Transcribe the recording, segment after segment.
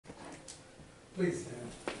Please stand.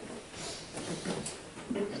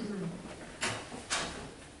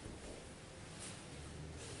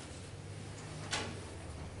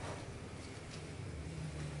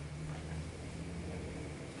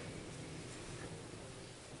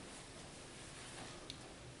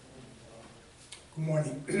 Good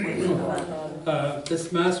morning.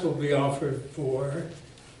 This Mass will be offered for,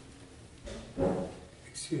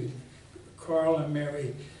 Carl and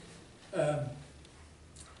Mary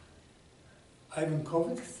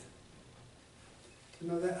Ivankovitz. Do you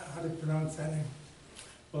know that? How to pronounce that name?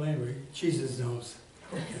 Well, anyway, Jesus knows.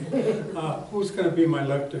 Okay. Who's going to be my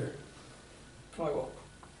lector? I will.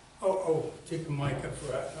 Oh, Deacon Micah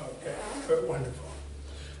for that. Okay, very wonderful.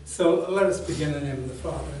 So let us begin in the name of the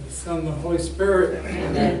Father, and the Son, and the Holy Spirit.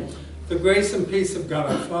 Amen. The grace and peace of God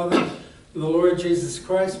our Father, and the Lord Jesus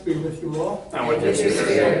Christ be with you all. And with your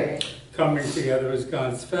spirit. Coming together as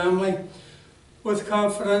God's family. With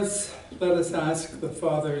confidence, let us ask the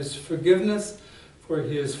Father's forgiveness, for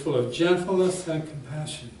he is full of gentleness and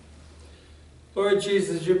compassion. Lord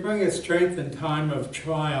Jesus, you bring us strength in time of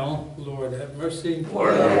trial. Lord, have mercy.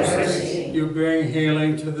 Lord, have mercy. You bring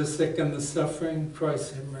healing to the sick and the suffering.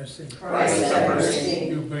 Christ, have mercy. Christ, have mercy.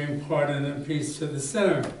 You bring pardon and peace to the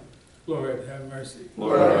sinner. Lord, have mercy.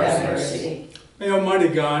 Lord, have mercy. May Almighty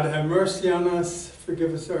God have mercy on us,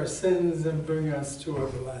 forgive us our sins, and bring us to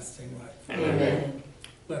everlasting life. Amen.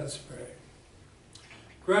 Let us pray.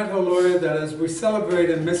 Grant, O Lord, that as we celebrate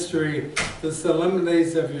in mystery the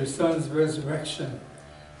solemnities of your Son's resurrection,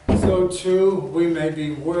 so too we may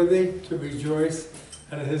be worthy to rejoice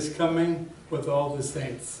at his coming with all the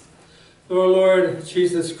saints. Through our Lord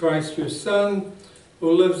Jesus Christ, your Son,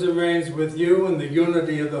 who lives and reigns with you in the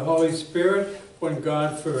unity of the Holy Spirit, one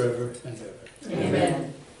God forever and ever.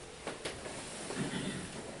 Amen.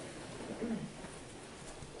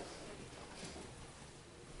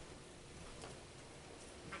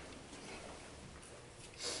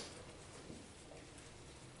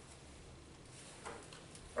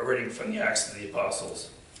 A reading from the Acts of the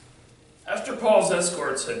Apostles. After Paul's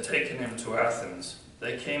escorts had taken him to Athens,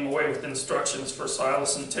 they came away with instructions for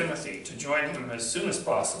Silas and Timothy to join him as soon as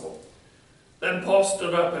possible. Then Paul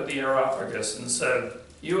stood up at the Areopagus and said,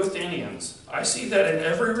 "You Athenians, I see that in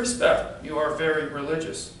every respect you are very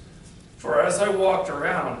religious. For as I walked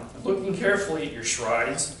around, looking carefully at your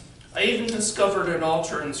shrines, I even discovered an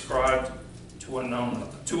altar inscribed to an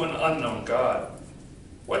unknown God.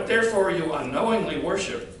 What therefore you unknowingly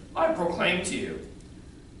worship, I proclaim to you.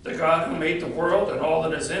 The God who made the world and all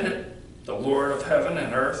that is in it, the Lord of heaven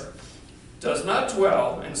and earth, does not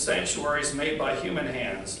dwell in sanctuaries made by human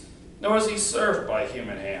hands, nor is he served by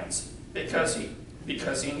human hands, because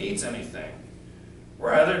he needs anything.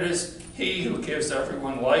 Rather it is he who gives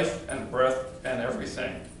everyone life and breath and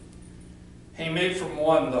everything. He made from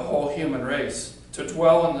one the whole human race to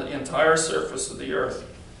dwell on the entire surface of the earth,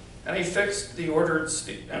 and he fixed ordered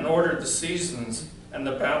the seasons and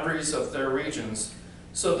the boundaries of their regions,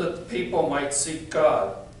 so that the people might seek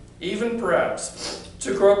God, even perhaps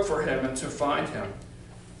to grope for him and to find him,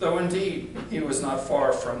 though indeed he was not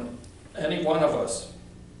far from any one of us.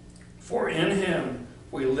 For in him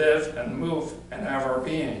we live and move and have our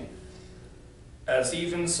being, as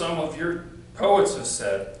even some of your poets have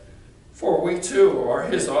said, for we too are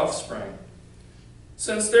his offspring.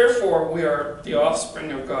 Since therefore we are the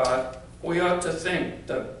offspring of God, we ought to think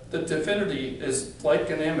that the divinity is like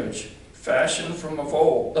an image fashioned from of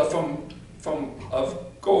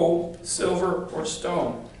gold, silver, or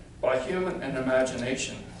stone by human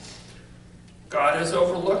imagination. God has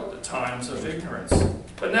overlooked the times of ignorance,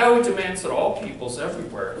 but now he demands that all peoples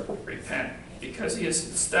everywhere repent, because he has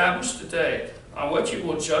established a day on which he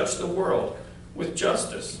will judge the world with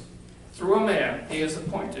justice through a man he has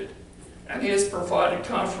appointed. And he has provided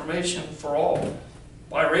confirmation for all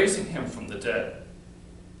by raising him from the dead.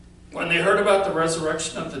 When they heard about the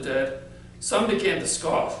resurrection of the dead, some began to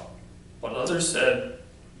scoff, but others said,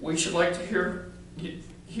 "We should like to hear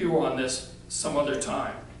you on this some other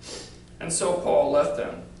time." And so Paul left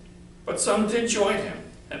them. But some did join him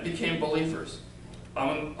and became believers.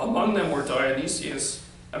 Among them were Dionysius,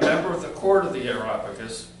 a member of the court of the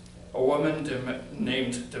Areopagus, a woman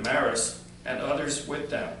named Damaris, and others with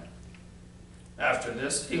them. After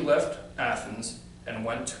this, he left Athens and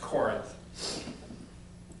went to Corinth.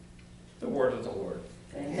 The word of the Lord.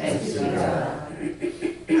 Thanks be to God.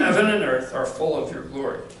 Heaven and earth are full of your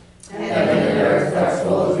glory. Heaven and earth are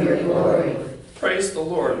full of your glory. Praise the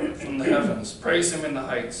Lord from the heavens. Praise him in the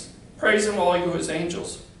heights. Praise him, all you his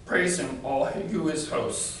angels. Praise him, all you his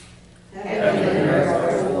hosts. Heaven and earth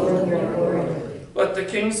are full of your glory. Let the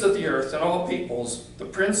kings of the earth and all peoples, the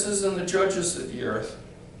princes and the judges of the earth,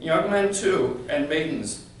 young men too, and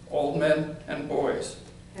maidens, old men and boys.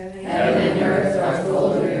 Heaven and earth are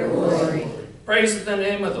full of your glory. Praise the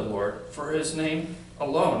name of the Lord, for his name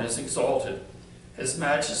alone is exalted, his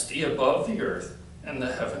majesty above the earth and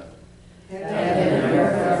the heaven. Heaven and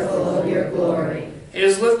earth are full of your glory. He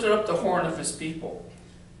has lifted up the horn of his people.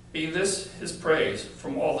 Be this his praise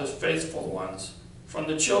from all his faithful ones, from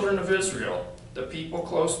the children of Israel, the people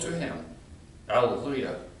close to him.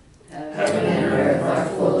 Alleluia. Heaven and earth are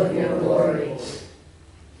full of your glory.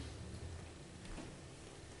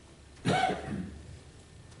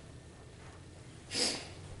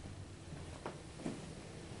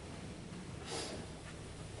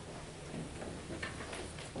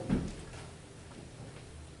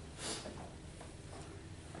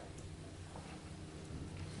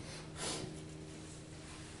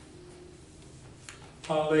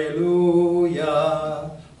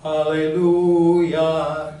 Hallelujah,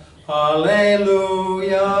 hallelujah,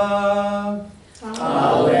 hallelujah,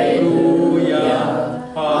 hallelujah,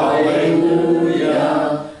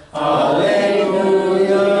 hallelujah,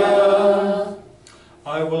 hallelujah.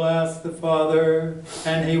 I will ask the Father,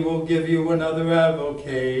 and he will give you another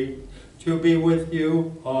advocate to be with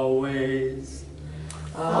you always.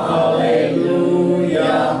 Hallelujah,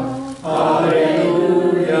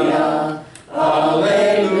 hallelujah.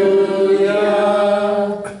 Hallelujah.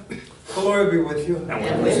 The Lord be with you.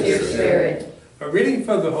 And with your spirit. A reading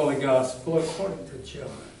from the Holy Gospel according to John.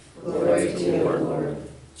 Glory to you, Lord.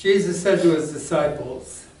 Jesus said to his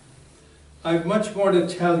disciples, I have much more to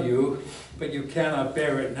tell you, but you cannot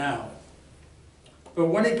bear it now. But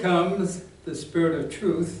when he comes, the Spirit of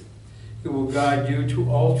truth, he will guide you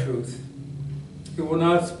to all truth. He will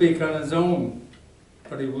not speak on his own,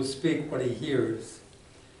 but he will speak what he hears.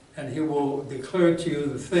 And he will declare to you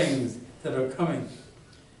the things that are coming.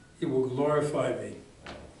 He will glorify me,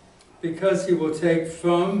 because he will take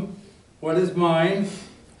from what is mine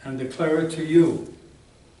and declare it to you.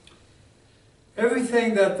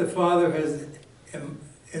 Everything that the Father has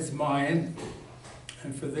is mine,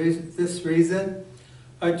 and for this reason,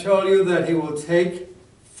 I tell you that he will take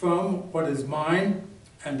from what is mine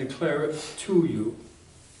and declare it to you.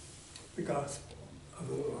 The Gospel of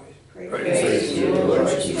the Lord. Praise to you, Lord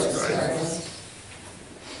Jesus Christ.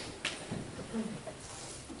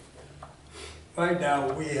 Right now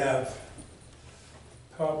we have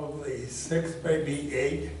probably 6, maybe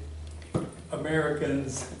 8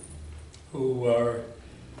 Americans who are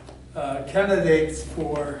candidates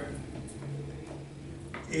for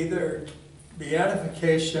either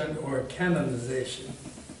beatification or canonization.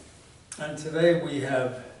 And today we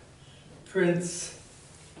have Prince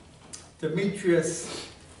Demetrius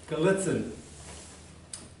Golitsyn.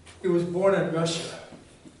 He was born in Russia.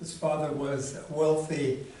 His father was a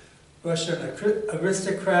wealthy Russian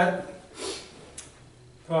aristocrat,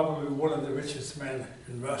 probably one of the richest men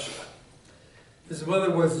in Russia. His mother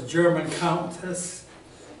was a German countess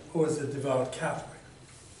who was a devout Catholic.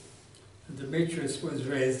 And Demetrius was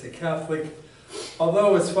raised a Catholic,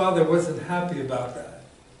 although his father wasn't happy about that.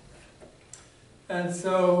 And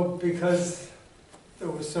so, because there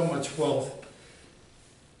was so much wealth,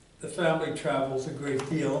 the family travels a great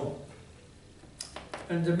deal.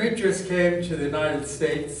 And Demetrius came to the United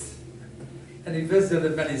States, and he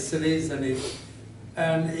visited many cities, and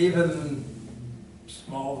even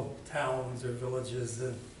small towns or villages.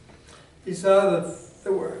 And he saw that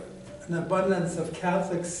there were an abundance of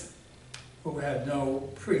Catholics who had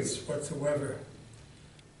no priests whatsoever,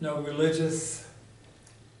 no religious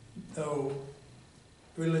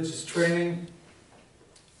training.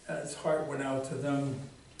 And his heart went out to them,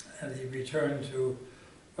 and he returned to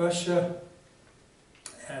Russia,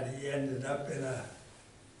 and he ended up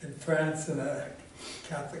in France in a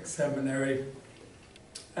Catholic seminary.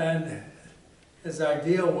 And his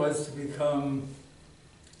ideal was to become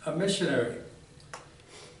a missionary.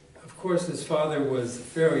 Of course, his father was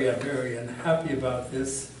very, very unhappy about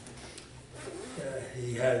this.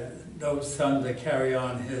 He had no son to carry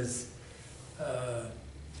on his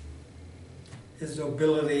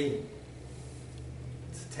nobility,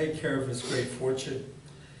 to take care of his great fortune.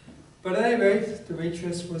 But at any rate,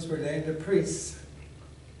 Demetrius was ordained a priest.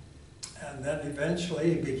 And then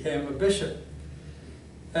eventually he became a bishop.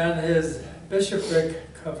 And his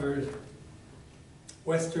bishopric covered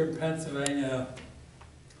western Pennsylvania,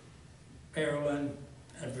 Maryland,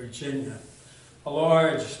 and Virginia. A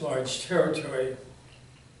large, large territory.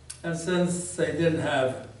 And since they didn't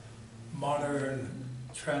have modern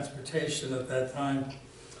transportation at that time,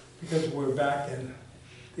 because we're back in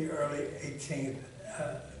the early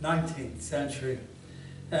 19th century,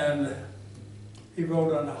 and he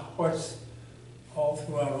rode on a horse all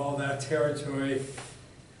throughout all that territory,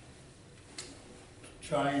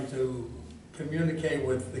 trying to communicate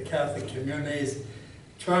with the Catholic communities,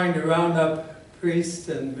 trying to round up priests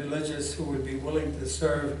and religious who would be willing to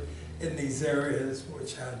serve in these areas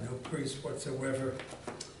which had no priests whatsoever.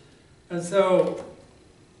 And so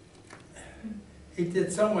he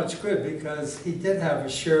did so much good because he did have a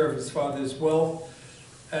share of his father's wealth,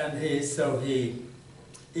 and he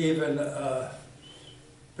even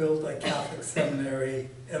built a Catholic seminary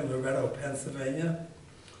in Loretto, Pennsylvania.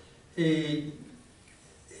 He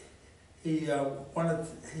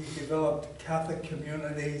developed Catholic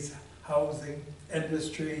communities, housing,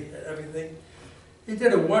 industry, everything. He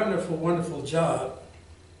did a wonderful, wonderful job.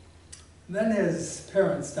 And then his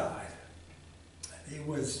parents died. He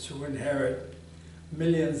was to inherit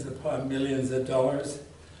millions upon millions of dollars.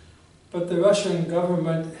 But the Russian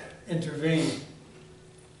government intervened.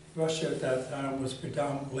 Russia at that time was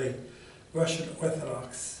predominantly Russian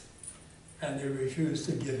Orthodox, and they refused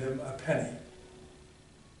to give him a penny.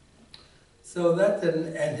 So that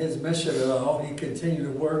didn't end his mission at all. He continued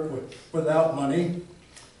to work without money.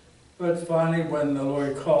 But finally, when the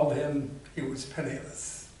Lord called him, he was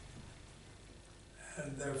penniless.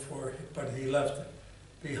 And therefore, but he left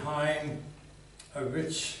behind a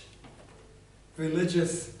rich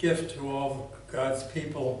religious gift to all God's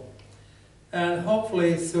people. And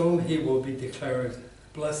hopefully soon he will be declared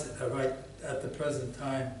blessed right at the present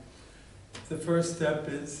time. The first step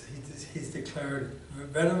is he's declared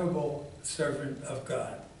venerable servant of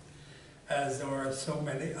God, as are so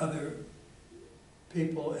many other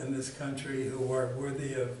people in this country who are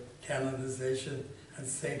worthy of canonization and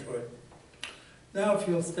sainthood. Now, if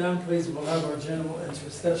you'll stand, please, we'll have our general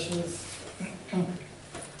intercessions.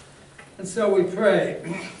 And so we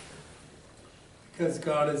pray, because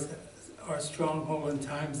God is our stronghold in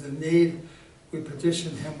times of need, we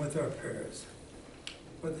petition him with our prayers.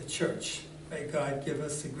 For the church, may God give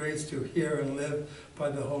us the grace to hear and live by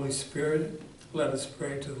the Holy Spirit. Let us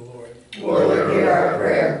pray to the Lord. Lord, hear our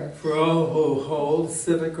prayer. For all who hold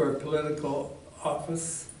civic or political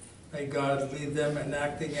office, may God lead them in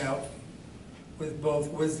acting out with both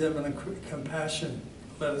wisdom and compassion.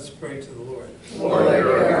 Let us pray to the Lord. Lord, hear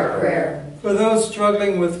our prayer. For those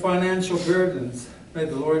struggling with financial burdens, may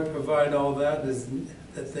the Lord provide all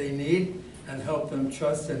that they need and help them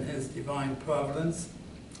trust in his divine providence.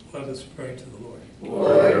 Let us pray to the Lord.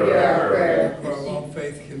 Lord, hear our prayer. For our own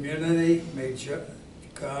faith community, may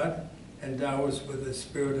God endow us with a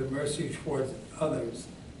spirit of mercy towards others.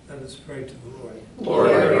 Let us pray to the Lord. Lord,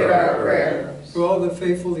 hear our prayer. For all the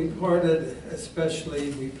faithful departed,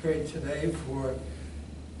 especially we pray today for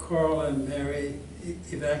Carl and Mary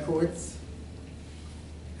Ivankowitz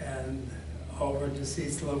and all her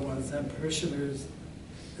deceased loved ones and parishioners,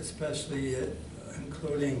 especially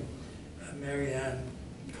including Mary Ann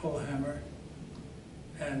Colhammer.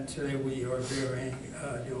 And today we are burying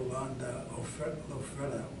Yolanda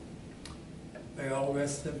Lofredo. May all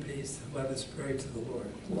rest in peace. Let us pray to the Lord.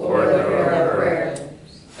 Lord, hear our prayer.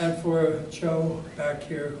 And for Joe back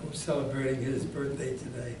here, who's celebrating his birthday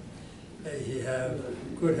today, may he have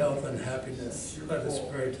good health and happiness. Let us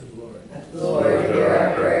pray to the Lord. Lord, hear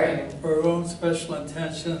our prayer. For our own special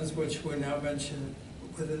intentions, which we now mention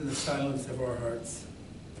within the silence of our hearts.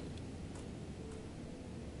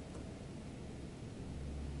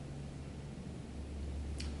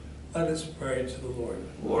 Let us pray to the Lord.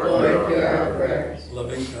 Lord, hear our prayers.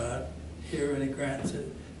 Loving God, hear and grant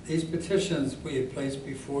it. These petitions we have placed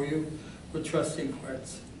before you with trusting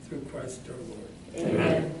hearts through Christ our Lord.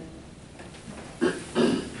 Amen.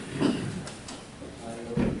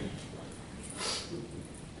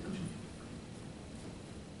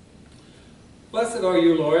 Blessed are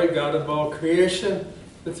you, Lord, God of all creation.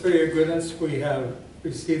 For through your goodness we have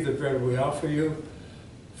received the bread we offer you.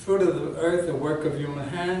 Fruit of the earth, the work of human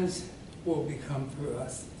hands, will become for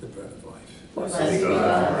us the bread of life. Blessed be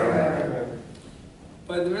God forever.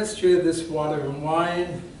 By the mystery of this water and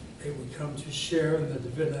wine, may we come to share in the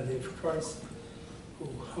divinity of Christ, who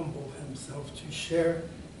humbled himself to share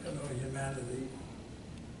in our humanity.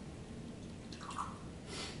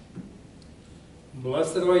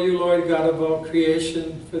 Blessed are you, Lord, God of all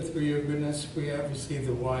creation, for through your goodness we have received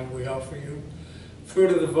the wine we offer you. Fruit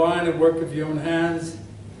of the vine and work of your own hands,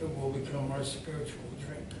 it will become our spiritual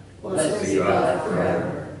drink. Blessed be God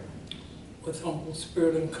forever. With humble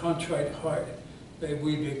spirit and contrite heart, may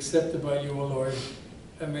we be accepted by you, O Lord,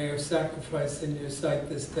 and may our sacrifice in your sight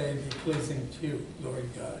this day be pleasing to you, Lord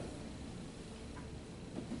God.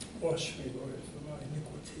 Wash me, Lord, from my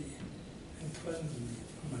iniquity, and cleanse me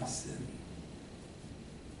from my sin.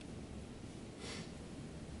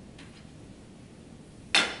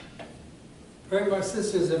 Pray, my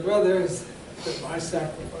sisters and brothers, that my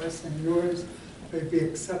sacrifice and yours may be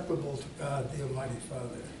acceptable to God, the Almighty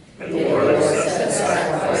Father. May the Lord accept the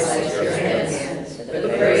sacrifice at your hands, for the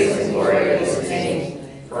praise and glory of his name,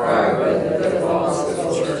 for our good and the good of all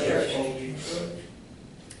the church.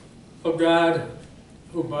 O God,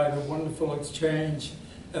 who by the wonderful exchange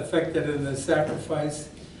effected in the sacrifice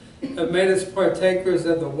have made us partakers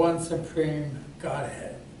of the one supreme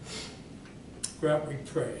Godhead, grant, we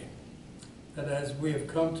pray, that as we have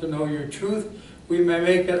come to know your truth, we may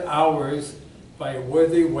make it ours by a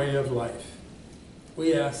worthy way of life.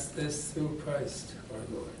 We ask this through Christ our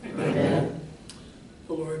Lord. Amen.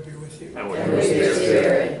 The Lord be with you. And with And with your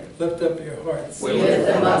spirit, Lift up your hearts. we lift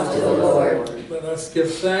them up to the Lord. Let us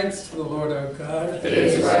give thanks to the Lord our God. It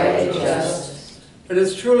is right and just. It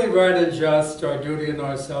is truly right and just, our duty and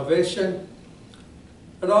our salvation,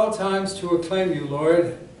 at all times to acclaim you,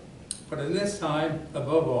 Lord, but in this time,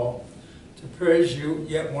 above all, to praise you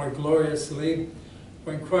yet more gloriously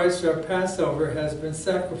when Christ our Passover has been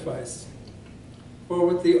sacrificed. For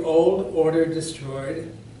with the old order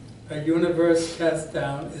destroyed, a universe cast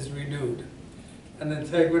down is renewed, and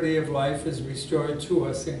integrity of life is restored to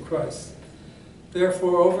us in Christ.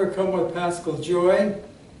 Therefore, overcome with paschal joy,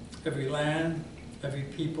 every land, every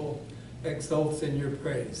people exults in your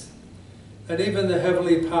praise. And even the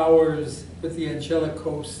heavenly powers with the angelic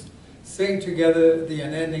hosts sing together the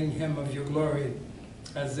unending hymn of your glory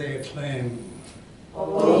as they acclaim.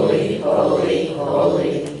 Holy, holy,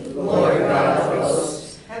 holy, Lord God of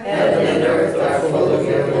hosts, heaven and earth are full of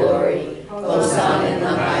your glory. Hosanna in the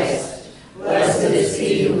highest. Blessed is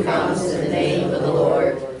he who comes in the name of the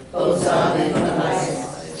Lord. Hosanna in the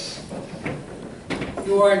highest.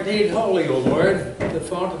 You are indeed holy, O Lord, the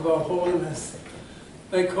fount of our holiness.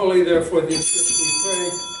 Make holy, therefore, these gifts, we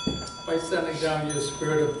pray, by sending down your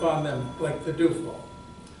Spirit upon them like the dewfall,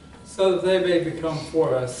 so that they may become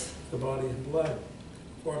for us the body and blood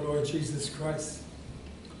of our Lord Jesus Christ.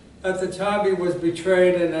 At the time he was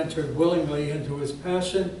betrayed and entered willingly into his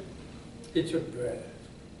passion, he took bread,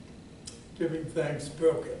 giving thanks,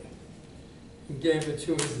 broke it, and gave it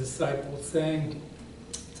to his disciples, saying,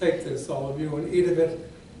 "Take this, all of you, and eat of it,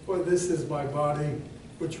 for this is my body,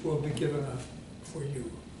 which will be given up for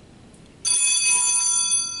you."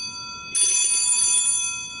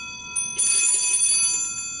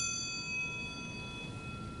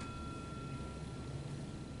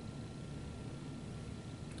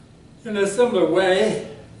 In a similar way,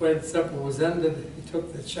 when supper was ended, he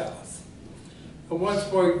took the chalice, and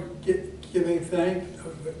once more giving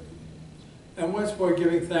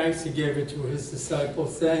thanks, he gave it to his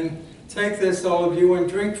disciples, saying, "Take this, all of you, and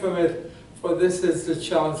drink from it, for this is the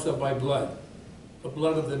chalice of my blood, the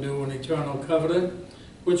blood of the new and eternal covenant,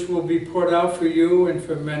 which will be poured out for you and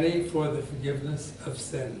for many for the forgiveness of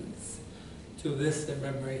sins. Do this in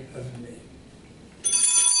memory of me."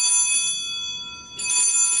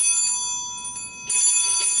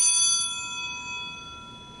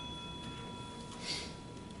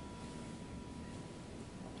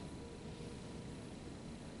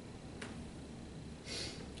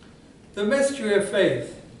 The mystery of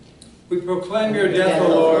faith. We proclaim your death, O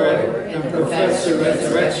Lord, and profess your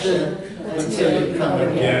resurrection until you come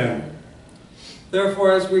again.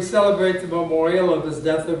 Therefore, as we celebrate the memorial of his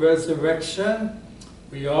death and resurrection,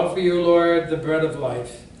 we offer you, Lord, the bread of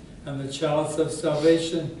life and the chalice of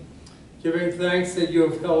salvation, giving thanks that you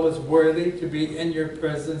have held us worthy to be in your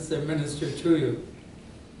presence and minister to you.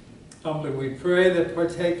 Humbly we pray that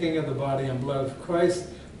partaking of the body and blood of Christ,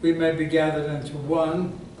 we may be gathered into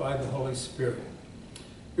one by the Holy Spirit.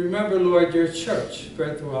 Remember, Lord, your church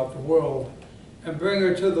spread throughout the world, and bring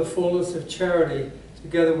her to the fullness of charity,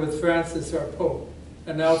 together with Francis, our Pope,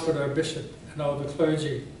 and Alfred, our Bishop, and all the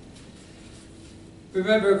clergy.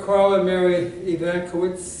 Remember Carl and Mary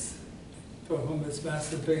Ivankowitz, for whom this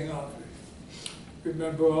Mass is being offered.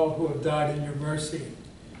 Remember all who have died in your mercy.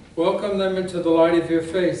 Welcome them into the light of your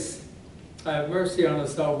face. Have mercy on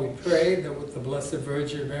us all, we pray, that with the Blessed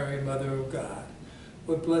Virgin Mary, Mother of God,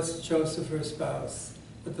 with blessed Joseph, her spouse,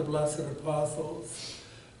 with the blessed apostles,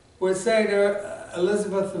 with Saint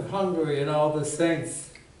Elizabeth of Hungary and all the saints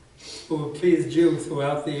who have pleased you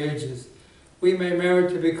throughout the ages, we may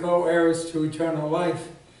merit to be co-heirs to eternal life,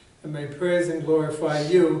 and may praise and glorify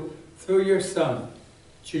you through your Son,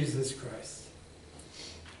 Jesus Christ.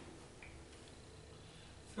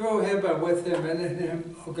 Through him and with him and in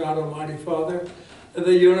him, O God, Almighty Father, in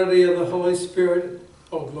the unity of the Holy Spirit,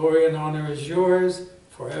 all glory and honor is yours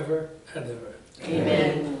forever and ever.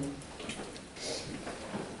 Amen.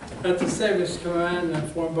 At the Savior's command,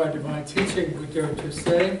 and formed by divine teaching, we dare to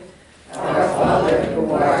say, Our Father,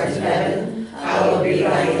 who art in heaven, hallowed be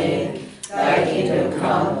thy name. Thy kingdom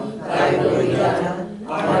come, thy will be done,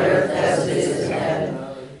 on earth as it is in heaven.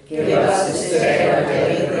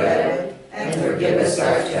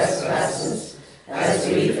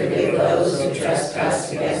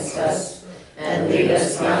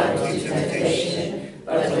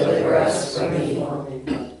 from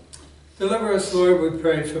evil. Deliver us, Lord, we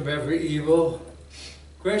pray, from every evil.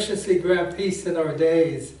 Graciously grant peace in our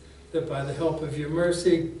days, that by the help of your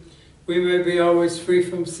mercy, we may be always free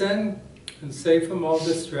from sin and safe from all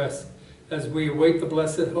distress, as we await the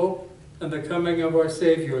blessed hope and the coming of our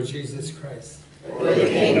Savior, Jesus Christ. For the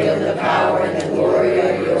kingdom, the power, and the glory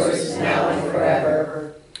are yours, now and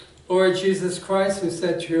forever. Lord Jesus Christ, who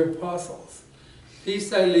said to your apostles,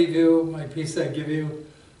 peace I leave you, my peace I give you.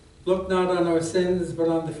 Look not on our sins, but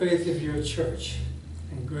on the faith of your church,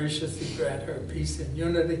 and graciously grant her peace and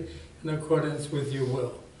unity in accordance with your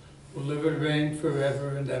will, who live and reign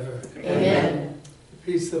forever and ever. Amen.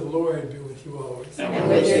 The peace of the Lord be with you always. And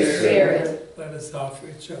with your spirit. Let us offer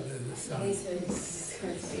each other the sign.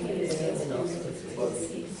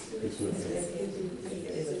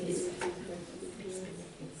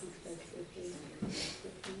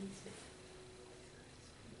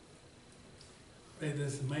 May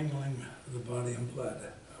this mingling of the body and blood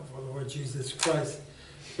of our Lord Jesus Christ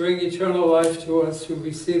bring eternal life to us who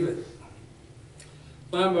receive it.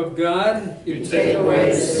 Lamb of God, You take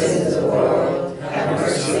away the sins of the world, have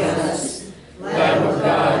mercy on us. Lamb of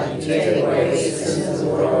God, you take away the sins of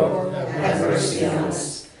the world, have mercy on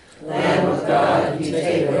us. Lamb of God, you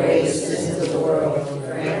take away the sins of the world,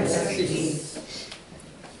 grant us peace.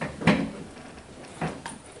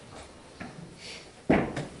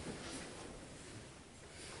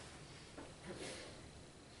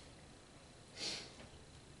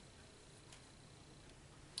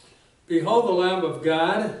 behold the Lamb of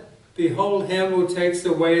God, behold him who takes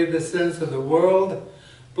away the sins of the world.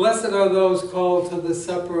 Blessed are those called to the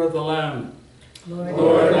supper of the Lamb.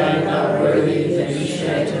 Lord, I am not worthy that you should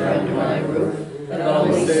enter under my roof, but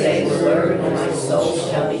only say the word, and my soul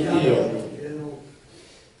shall be healed.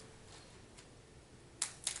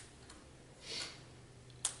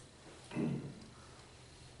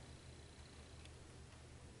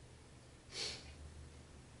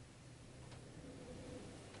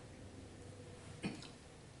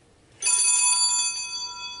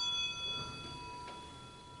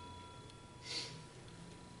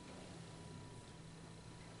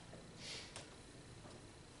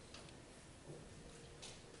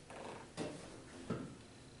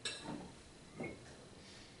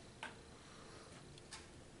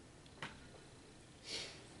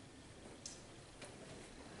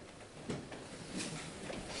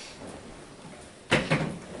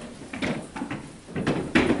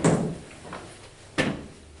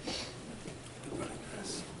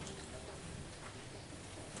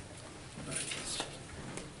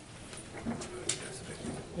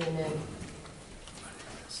 Amen.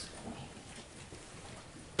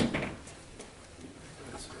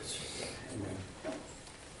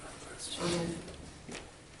 Amen.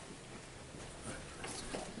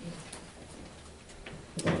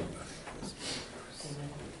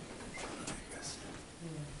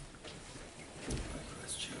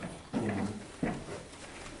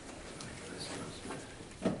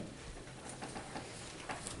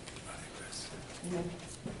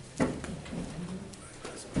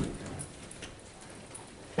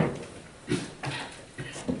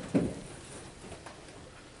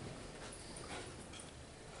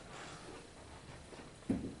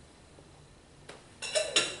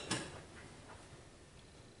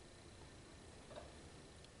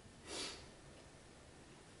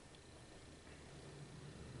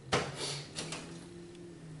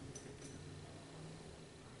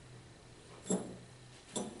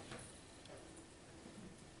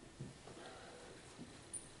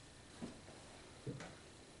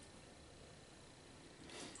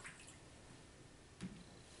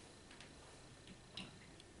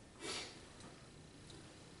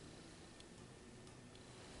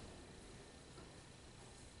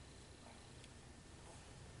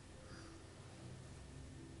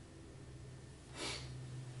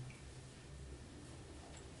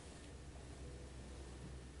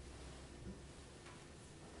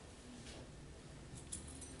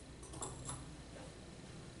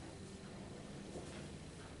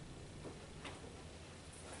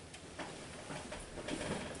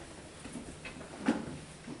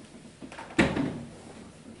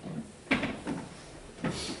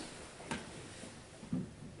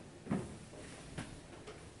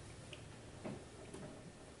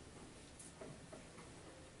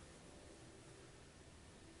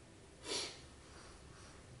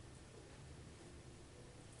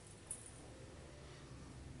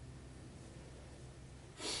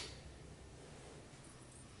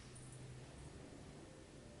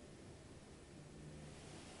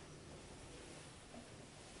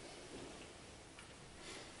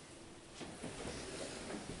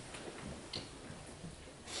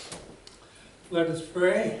 Let us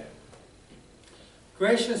pray.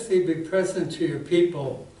 Graciously be present to your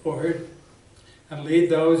people, Lord, and lead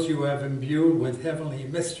those you have imbued with heavenly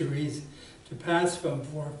mysteries to pass from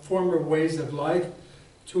former ways of life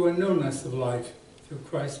to a newness of life through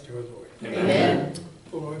Christ your Lord. Amen.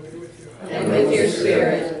 The Lord be with you. And with your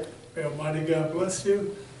spirit. May Almighty God bless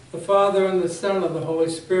you, the Father and the Son and the Holy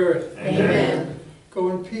Spirit. Amen.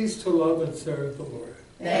 Go in peace to love and serve the Lord.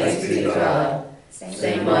 Thanks be to God.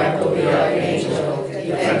 Saint Michael, the archangel,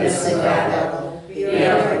 defend us in battle. Be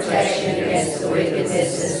our protection against the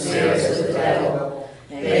wickedness and snares of the devil.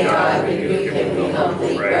 May God rebuke him, we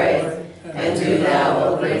humbly pray. And do thou,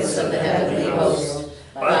 O Prince of the heavenly host,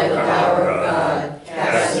 by the power of God,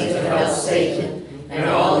 cast into hell Satan and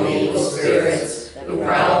all the evil spirits who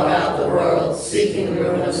prowl about the world, seeking the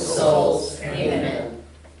ruin of souls. Amen.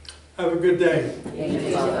 Have a good day. Thank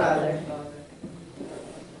you, Father.